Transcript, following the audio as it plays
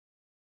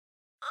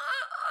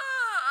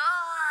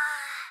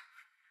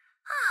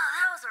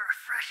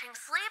refreshing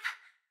sleep.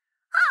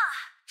 Ah,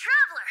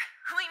 traveler,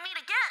 we meet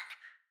again.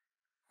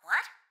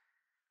 What?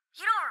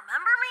 You don't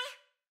remember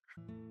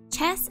me?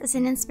 Chess as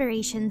an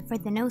inspiration for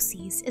the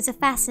Gnosis is a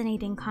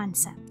fascinating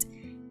concept.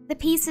 The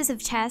pieces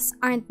of chess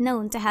aren't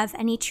known to have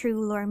any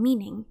true lore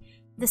meaning.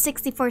 The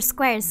 64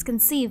 squares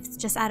conceived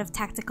just out of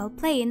tactical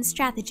play and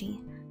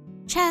strategy.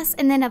 Chess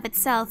in and of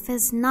itself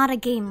is not a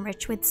game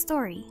rich with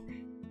story.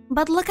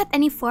 But look at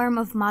any form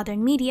of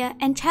modern media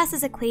and chess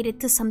is equated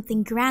to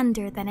something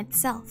grander than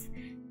itself.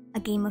 A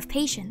game of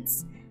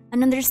patience,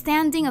 an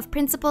understanding of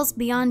principles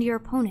beyond your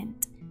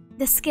opponent,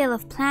 the skill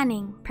of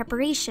planning,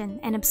 preparation,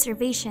 and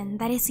observation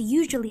that is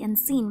usually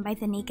unseen by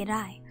the naked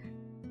eye.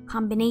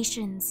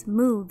 Combinations,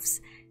 moves,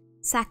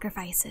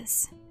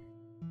 sacrifices.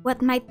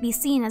 What might be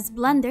seen as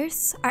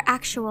blunders are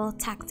actual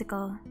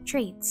tactical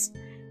traits.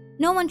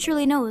 No one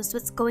truly knows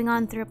what's going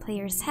on through a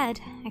player's head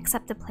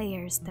except the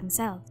players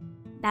themselves.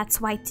 That's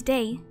why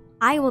today,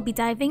 I will be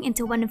diving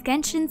into one of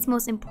Genshin's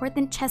most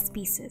important chess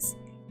pieces,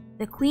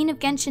 the Queen of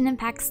Genshin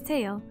Impact's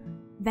tale,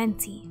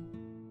 Venti.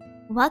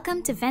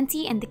 Welcome to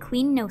Venti and the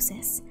Queen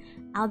Gnosis.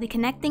 I'll be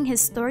connecting his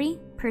story,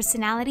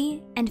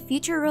 personality, and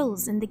future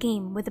roles in the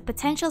game with the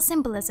potential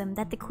symbolism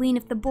that the Queen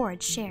of the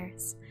board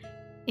shares.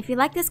 If you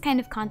like this kind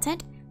of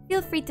content,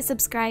 feel free to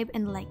subscribe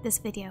and like this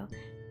video.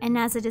 And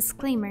as a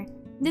disclaimer,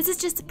 this is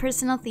just a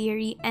personal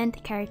theory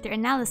and character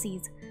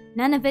analyses.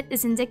 None of it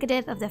is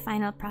indicative of the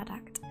final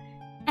product.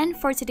 And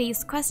for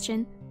today's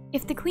question,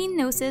 if the Queen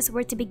Gnosis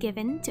were to be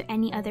given to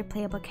any other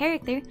playable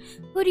character,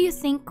 who do you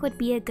think would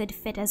be a good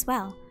fit as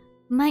well?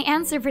 My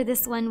answer for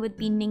this one would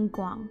be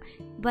Ningguang,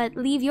 but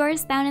leave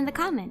yours down in the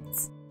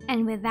comments.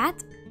 And with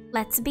that,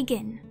 let's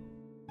begin.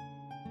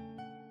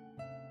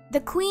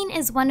 The Queen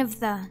is one of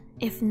the,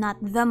 if not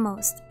the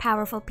most,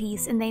 powerful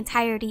piece in the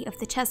entirety of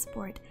the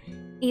chessboard.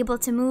 Able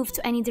to move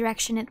to any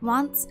direction it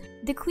wants,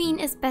 the Queen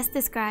is best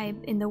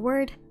described in the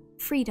word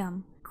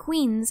freedom.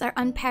 Queens are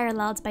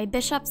unparalleled by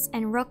bishops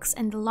and rooks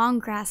in the long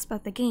grasp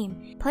of the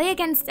game. Play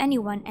against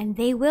anyone and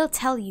they will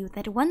tell you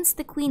that once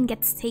the Queen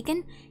gets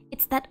taken,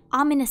 it's that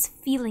ominous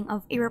feeling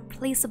of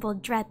irreplaceable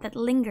dread that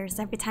lingers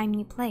every time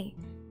you play.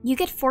 You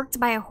get forked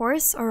by a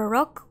horse or a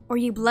rook, or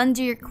you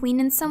blunder your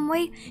queen in some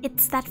way,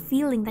 it's that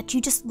feeling that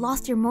you just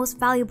lost your most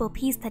valuable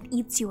piece that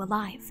eats you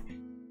alive.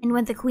 And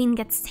when the queen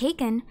gets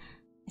taken,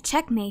 a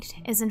checkmate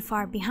isn't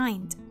far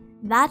behind.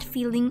 That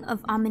feeling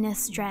of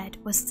ominous dread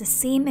was the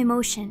same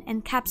emotion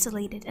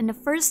encapsulated in the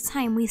first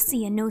time we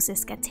see a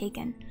Gnosis get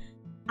taken.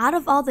 Out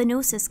of all the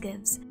Gnosis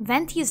gives,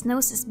 Venti's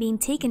Gnosis being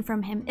taken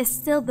from him is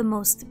still the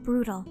most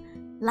brutal.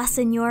 La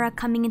Senora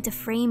coming into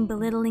frame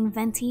belittling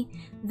Venti,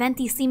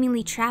 Venti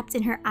seemingly trapped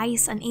in her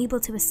ice unable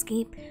to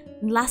escape,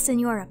 and La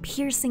Senora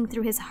piercing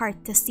through his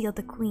heart to steal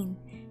the queen.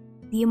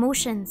 The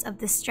emotions of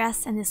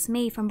distress and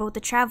dismay from both the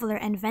traveler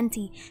and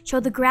Venti show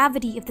the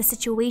gravity of the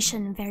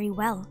situation very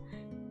well.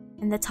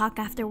 And the talk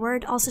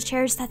afterward also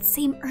shares that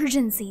same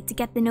urgency to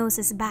get the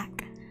Gnosis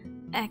back.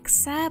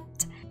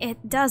 Except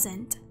it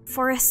doesn't.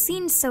 For a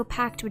scene so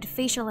packed with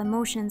facial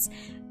emotions,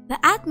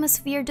 the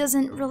atmosphere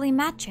doesn't really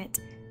match it.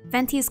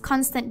 Venti's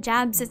constant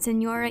jabs at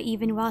Senora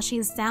even while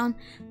she's down,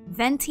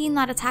 Venti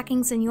not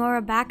attacking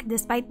Senora back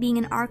despite being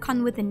an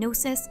Archon with the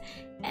Gnosis,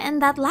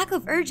 and that lack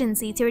of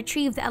urgency to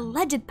retrieve the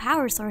alleged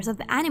power source of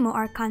the Animo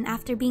Archon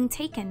after being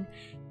taken.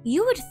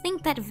 You would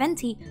think that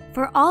Venti,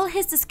 for all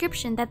his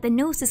description that the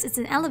Gnosis is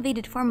an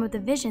elevated form of the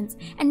visions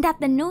and that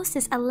the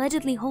Gnosis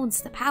allegedly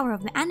holds the power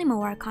of the Animo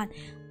Archon,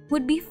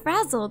 would be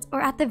frazzled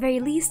or at the very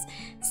least,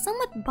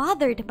 somewhat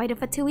bothered by the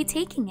Fatui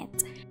taking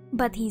it.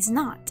 But he's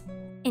not.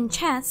 In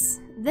chess,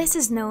 this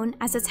is known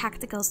as a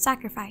tactical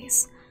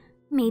sacrifice,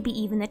 maybe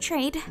even a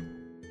trade,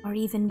 or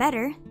even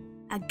better,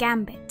 a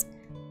gambit.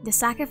 The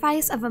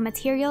sacrifice of a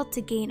material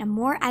to gain a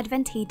more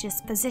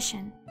advantageous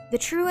position. The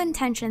true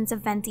intentions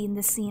of Venti in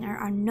this scene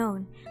are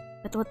unknown,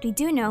 but what we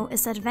do know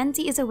is that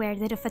Venti is aware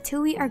that the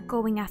Fatui are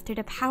going after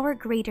the power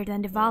greater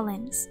than the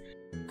Valens.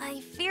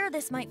 I fear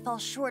this might fall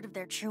short of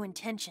their true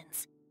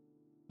intentions.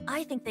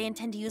 I think they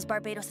intend to use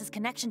Barbados'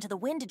 connection to the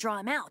wind to draw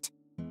him out.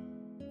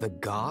 The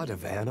god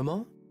of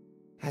Animo?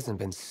 Hasn't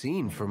been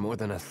seen for more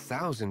than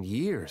 1,000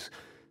 years.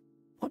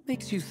 What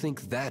makes you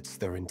think that's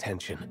their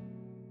intention?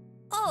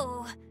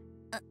 Oh,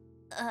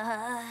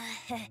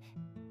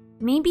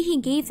 Maybe he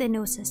gave the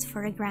Gnosis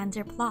for a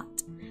grander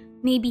plot.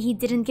 Maybe he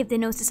didn't give the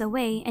Gnosis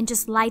away and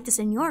just lied to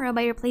Senora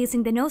by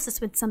replacing the Gnosis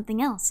with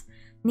something else.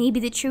 Maybe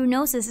the true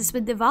Gnosis is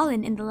with the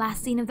Valen in the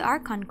last scene of the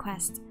Archon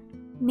quest.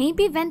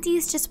 Maybe Venti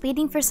is just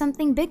waiting for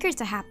something bigger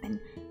to happen,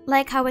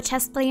 like how a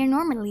chess player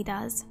normally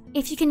does.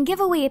 If you can give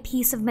away a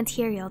piece of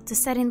material to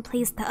set in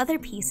place the other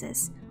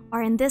pieces,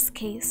 or in this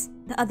case,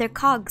 the other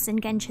cogs in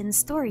Genshin's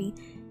story,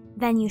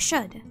 then you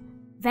should.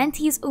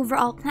 Venti's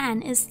overall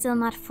plan is still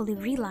not fully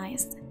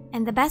realized,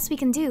 and the best we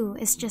can do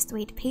is just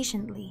wait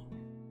patiently.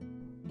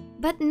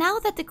 But now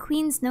that the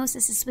Queen's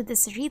Gnosis is with the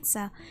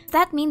Tsaritsa, does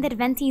that mean that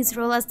Venti's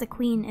role as the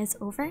Queen is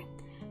over?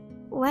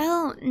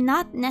 Well,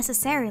 not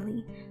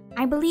necessarily.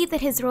 I believe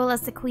that his role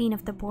as the Queen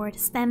of the board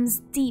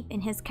stems deep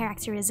in his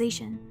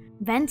characterization.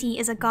 Venti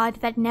is a god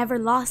that never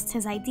lost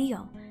his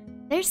ideal.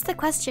 There's the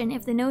question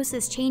if the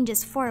gnosis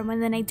changes form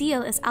when an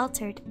ideal is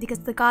altered because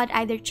the god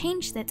either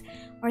changed it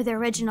or the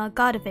original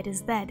god of it is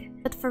dead.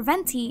 But for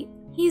Venti,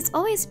 he's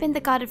always been the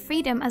god of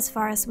freedom as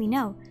far as we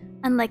know.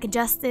 Unlike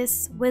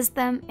justice,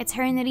 wisdom,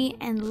 eternity,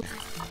 and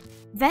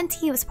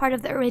Venti was part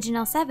of the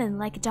original 7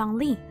 like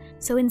Zhongli.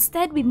 So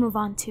instead we move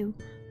on to,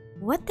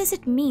 what does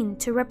it mean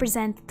to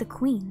represent the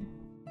queen?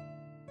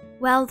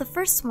 Well, the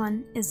first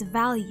one is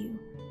value.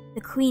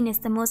 The queen is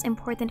the most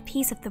important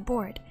piece of the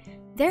board.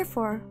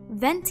 Therefore,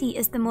 Venti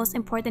is the most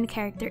important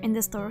character in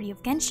the story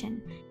of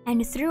Genshin,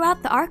 and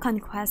throughout the Archon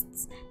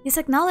quests, this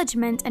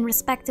acknowledgement and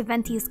respect to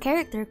Venti's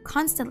character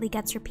constantly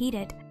gets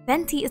repeated.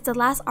 Venti is the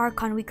last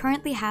Archon we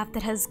currently have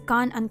that has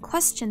gone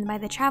unquestioned by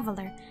the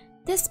Traveler,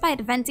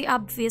 despite Venti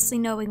obviously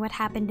knowing what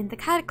happened in the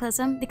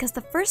Cataclysm, because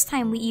the first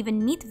time we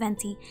even meet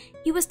Venti,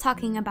 he was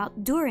talking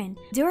about Durin.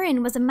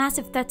 Durin was a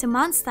massive threat to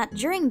Mondstadt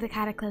during the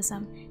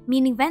Cataclysm,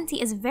 meaning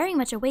Venti is very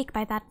much awake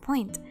by that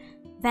point.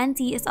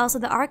 Venti is also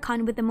the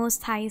Archon with the most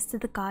ties to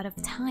the God of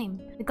Time.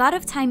 The God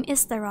of Time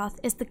Istaroth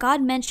is the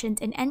god mentioned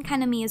in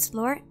Enkanomiya's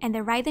lore and the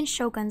Raiden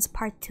Shogun's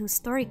Part 2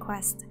 story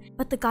quest.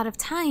 But the God of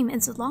Time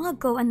is long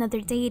ago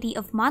another deity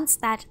of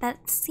Mondstadt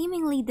that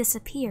seemingly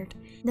disappeared.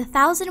 The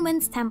Thousand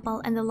Winds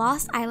Temple and the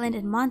Lost Island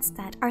in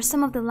Mondstadt are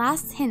some of the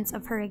last hints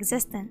of her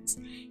existence.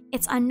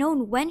 It's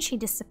unknown when she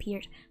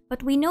disappeared,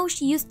 but we know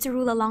she used to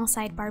rule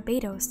alongside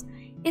Barbados.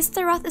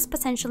 Istaroth is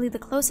potentially the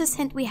closest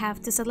hint we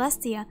have to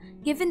Celestia,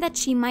 given that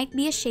she might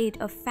be a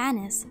shade of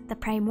Phanis, the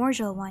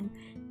primordial one.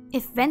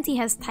 If Venti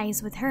has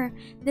ties with her,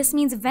 this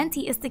means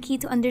Venti is the key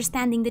to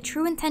understanding the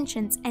true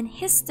intentions and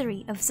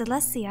history of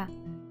Celestia.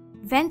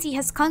 Venti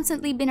has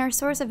constantly been our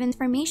source of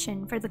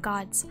information for the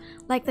gods,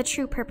 like the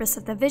true purpose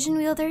of the Vision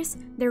Wielders,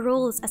 their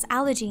roles as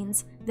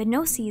Allogenes, the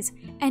Gnosis,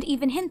 and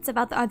even hints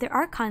about the other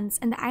Archons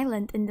and the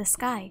island in the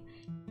sky.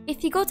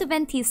 If you go to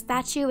Venti's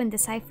statue and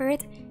decipher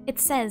it, it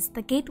says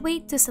the gateway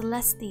to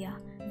Celestia.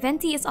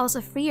 Venti is also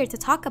freer to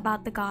talk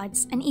about the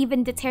gods and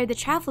even deter the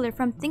traveler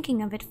from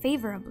thinking of it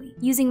favorably,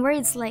 using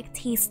words like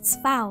tastes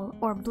foul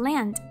or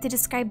bland to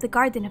describe the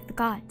garden of the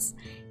gods.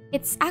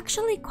 It's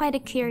actually quite a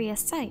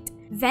curious sight.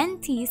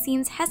 Venti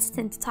seems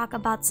hesitant to talk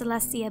about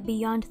Celestia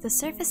beyond the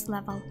surface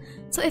level,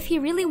 so if he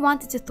really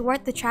wanted to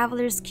thwart the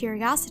traveler's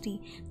curiosity,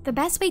 the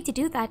best way to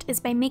do that is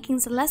by making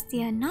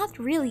Celestia not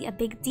really a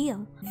big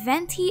deal.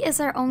 Venti is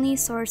our only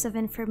source of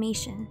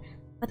information,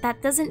 but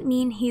that doesn't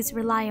mean he's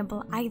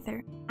reliable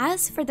either.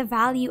 As for the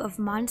value of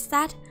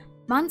Mondstadt,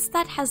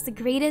 Mondstadt has the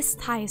greatest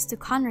ties to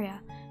Conria.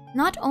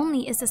 Not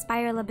only is the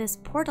Spiral Abyss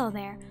portal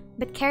there,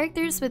 but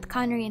characters with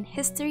Conrian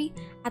history,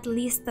 at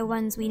least the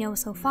ones we know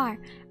so far,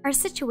 are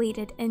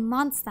situated in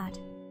Mondstadt,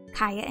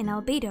 Kaya and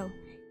Albedo.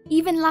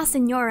 Even La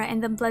Senora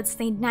and the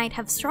Bloodstained Knight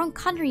have strong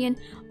Conrian,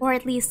 or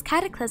at least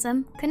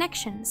Cataclysm,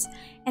 connections,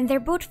 and they're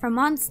both from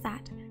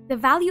Mondstadt. The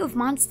value of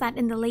Mondstadt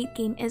in the late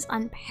game is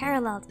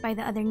unparalleled by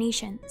the other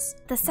nations.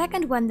 The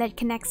second one that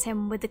connects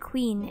him with the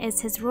Queen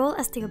is his role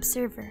as the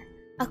Observer.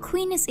 A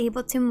Queen is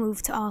able to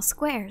move to all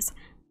squares,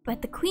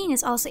 but the Queen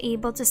is also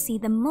able to see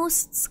the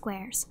most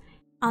squares.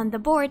 On the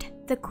board,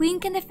 the Queen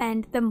can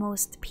defend the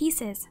most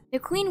pieces. The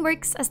Queen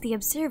works as the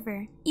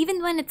Observer,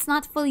 even when it's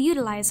not fully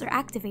utilized or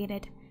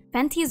activated.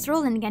 Venti's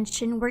role in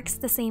Genshin works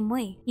the same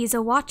way. He's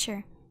a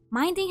watcher,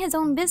 minding his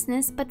own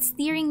business but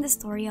steering the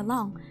story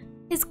along.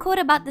 His quote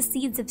about the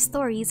seeds of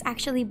stories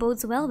actually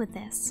bodes well with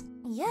this.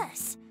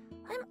 Yes,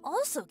 I'm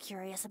also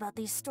curious about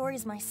these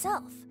stories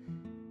myself.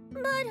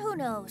 But who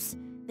knows?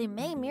 They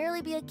may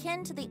merely be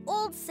akin to the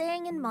old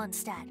saying in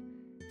Mondstadt.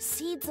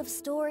 Seeds of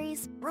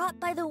stories brought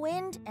by the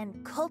wind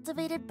and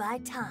cultivated by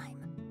time.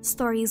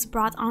 Stories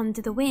brought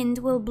onto the wind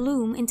will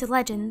bloom into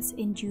legends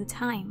in due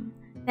time.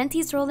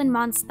 Venti's role in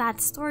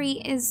Mondstadt's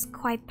story is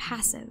quite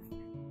passive.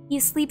 He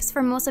sleeps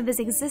for most of his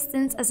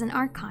existence as an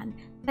Archon,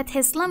 but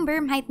his slumber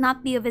might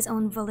not be of his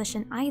own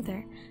volition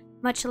either.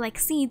 Much like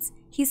seeds,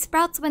 he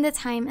sprouts when the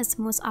time is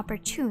most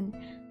opportune.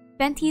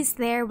 Venti's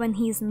there when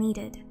he's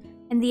needed.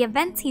 In the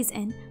events he's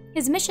in,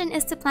 his mission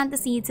is to plant the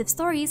seeds of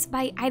stories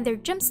by either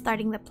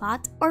jump-starting the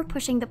plot or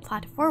pushing the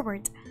plot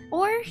forward.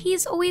 Or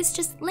he's always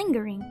just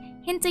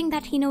lingering, hinting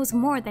that he knows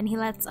more than he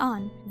lets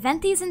on.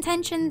 Venti's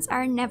intentions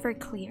are never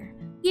clear.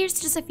 Here's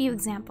just a few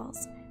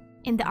examples.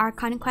 In the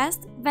Archon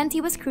quest,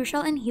 Venti was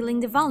crucial in healing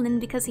the Valnin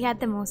because he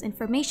had the most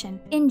information.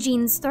 In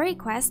Jean's story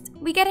quest,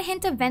 we get a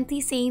hint of Venti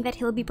saying that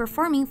he'll be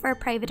performing for a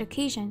private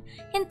occasion,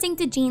 hinting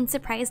to Jean's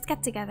surprised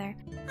get-together.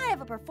 I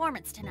have a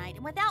performance tonight,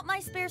 and without my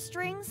spare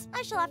strings,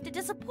 I shall have to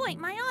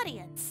disappoint my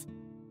audience.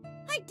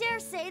 I dare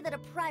say that a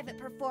private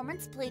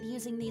performance played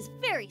using these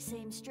very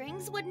same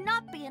strings would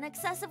not be an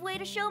excessive way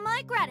to show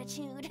my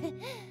gratitude.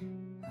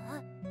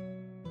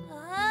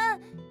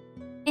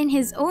 In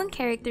his own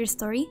character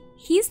story,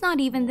 he's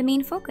not even the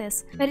main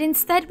focus, but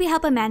instead we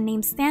help a man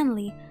named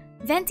Stanley.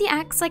 Venti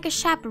acts like a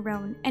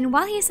chaperone, and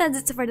while he says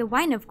it's for the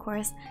wine of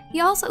course, he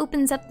also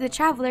opens up to the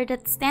traveler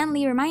that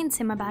Stanley reminds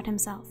him about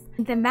himself.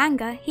 In the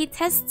manga, he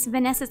tests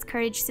Vanessa's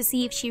courage to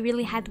see if she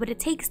really had what it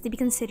takes to be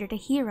considered a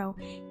hero.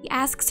 He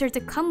asks her to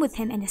come with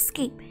him and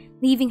escape,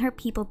 leaving her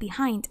people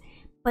behind,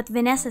 but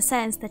Vanessa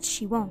says that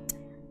she won't.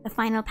 The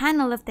final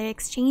panel of their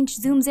exchange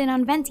zooms in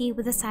on Venti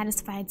with a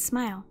satisfied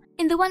smile.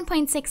 In the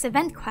 1.6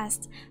 event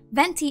quest,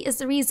 Venti is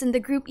the reason the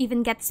group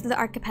even gets to the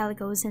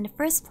archipelagos in the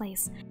first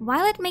place.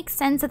 While it makes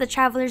sense that the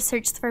travelers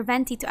searched for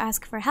Venti to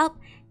ask for help,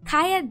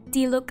 Kaya,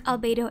 Diluc,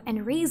 Albedo,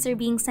 and Razor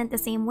being sent the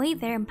same way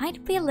there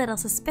might be a little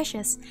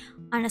suspicious.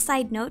 On a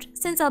side note,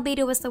 since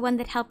Albedo was the one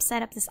that helped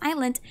set up this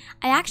island,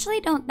 I actually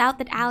don't doubt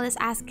that Alice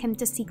asked him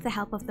to seek the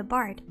help of the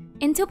bard.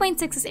 In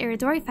 2.6's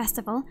Irodori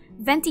Festival,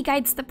 Venti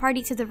guides the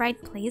party to the right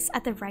place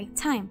at the right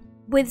time.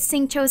 With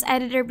Singcho's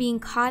editor being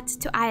caught,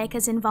 to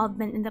Ayaka's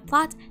involvement in the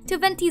plot, to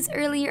Venti's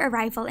earlier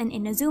arrival in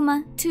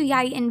Inazuma, to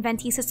Yai and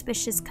Venti's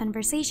suspicious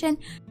conversation,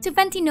 to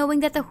Venti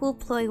knowing that the whole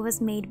ploy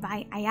was made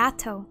by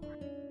Ayato.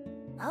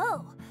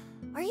 Oh,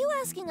 are you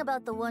asking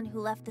about the one who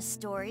left the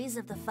stories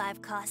of the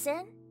 5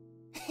 Kasen?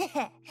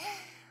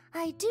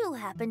 I do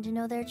happen to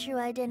know their true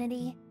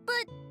identity,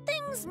 but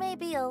things may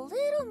be a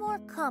little more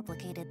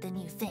complicated than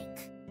you think.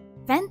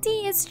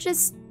 Venti is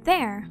just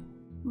there.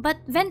 But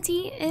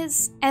Venti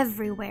is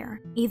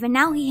everywhere. Even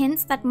now he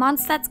hints that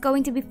Mondstadt's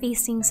going to be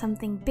facing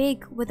something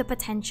big with the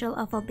potential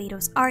of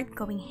Albedo's art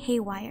going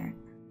haywire.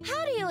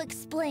 How do you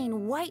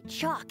explain white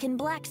chalk and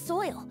black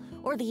soil,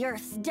 or the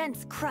Earth's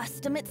dense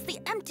crust amidst the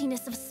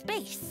emptiness of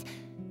space?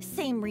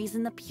 Same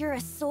reason the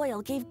purest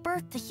soil gave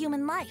birth to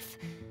human life.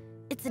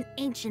 It's an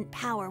ancient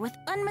power with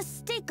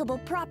unmistakable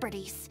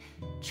properties.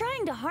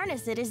 Trying to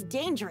harness it is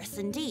dangerous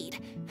indeed.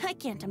 I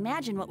can't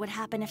imagine what would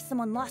happen if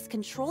someone lost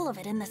control of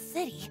it in the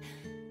city.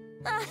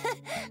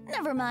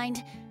 Never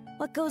mind.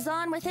 What goes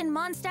on within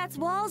Mondstadt's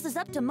walls is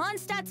up to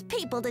Mondstadt's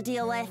people to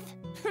deal with.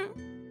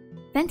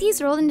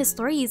 Venti's role in the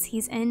stories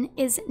he's in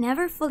is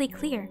never fully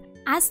clear,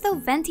 as though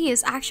Venti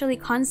is actually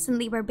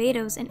constantly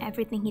Barbados in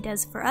everything he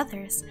does for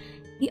others.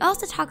 He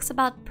also talks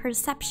about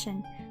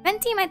perception.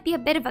 Venti might be a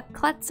bit of a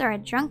klutz or a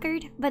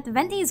drunkard, but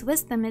Venti's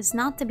wisdom is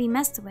not to be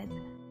messed with.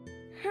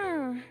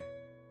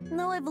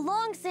 Though I've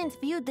long since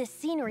viewed this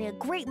scenery a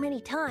great many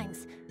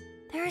times,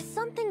 there is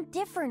something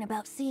different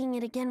about seeing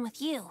it again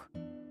with you.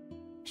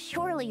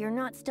 Surely you're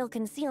not still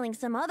concealing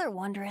some other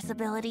wondrous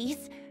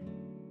abilities.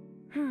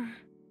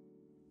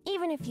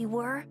 Even if you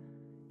were,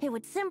 it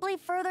would simply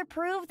further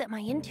prove that my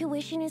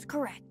intuition is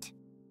correct.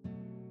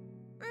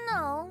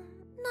 No,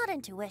 not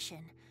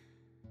intuition.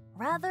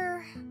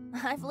 Rather,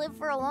 I've lived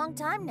for a long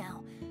time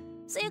now,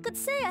 so you could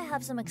say I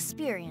have some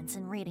experience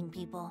in reading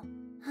people.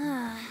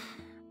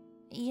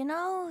 You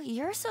know,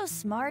 you're so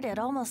smart it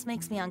almost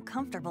makes me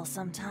uncomfortable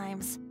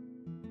sometimes.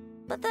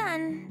 But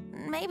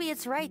then, maybe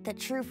it's right that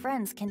true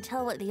friends can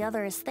tell what the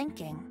other is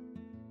thinking.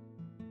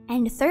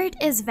 And third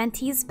is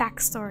Venti's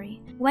backstory.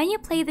 When you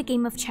play the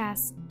game of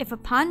chess, if a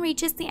pawn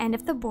reaches the end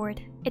of the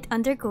board, it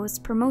undergoes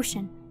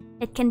promotion.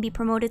 It can be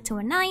promoted to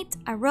a knight,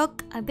 a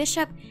rook, a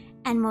bishop,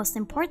 and most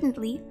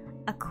importantly,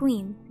 a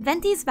queen.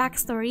 Venti's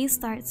backstory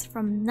starts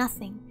from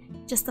nothing,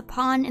 just a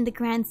pawn in the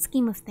grand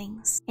scheme of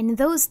things. In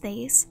those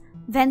days,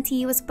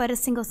 Venti was but a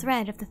single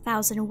thread of the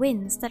 1,000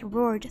 winds that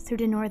roared through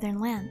the northern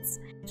lands.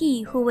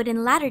 He who would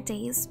in latter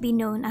days be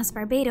known as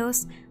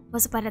Barbados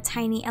was but a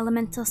tiny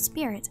elemental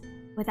spirit,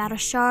 without a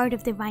shard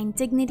of divine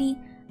dignity,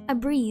 a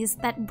breeze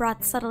that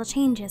brought subtle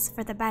changes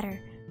for the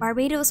better.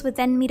 Barbados would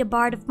then meet a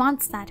bard of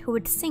Mondstadt who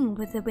would sing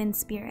with the wind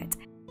spirit,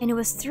 and it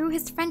was through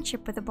his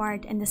friendship with the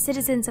bard and the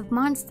citizens of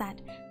Mondstadt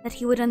that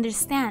he would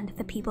understand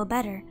the people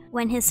better.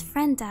 When his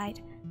friend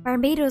died,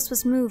 Barbados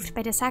was moved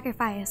by the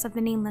sacrifice of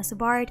the nameless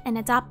bard and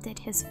adopted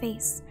his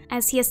face.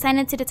 As he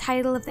ascended to the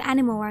title of the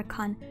Animo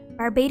Archon,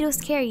 Barbados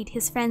carried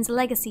his friend's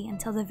legacy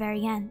until the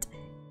very end.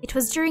 It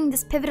was during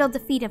this pivotal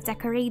defeat of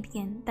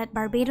Decarabian that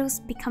Barbados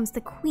becomes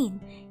the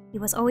queen he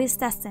was always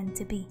destined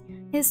to be.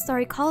 His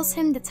story calls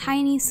him the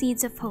tiny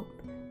seeds of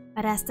hope,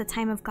 but as the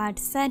time of God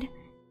said,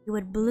 he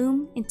would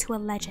bloom into a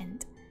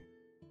legend.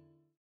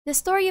 The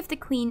story of the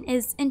queen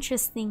is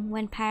interesting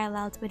when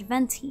paralleled with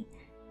Venti.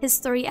 His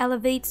story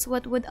elevates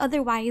what would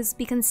otherwise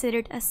be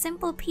considered a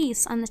simple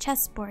piece on the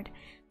chessboard.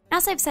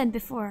 As I've said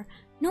before,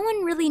 no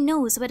one really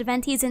knows what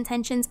Venti's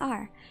intentions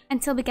are.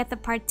 Until we get the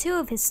part 2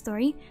 of his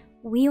story,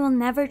 we will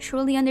never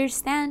truly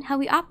understand how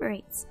he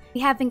operates.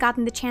 We haven't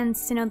gotten the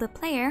chance to know the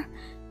player,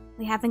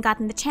 we haven't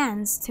gotten the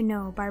chance to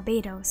know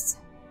Barbados.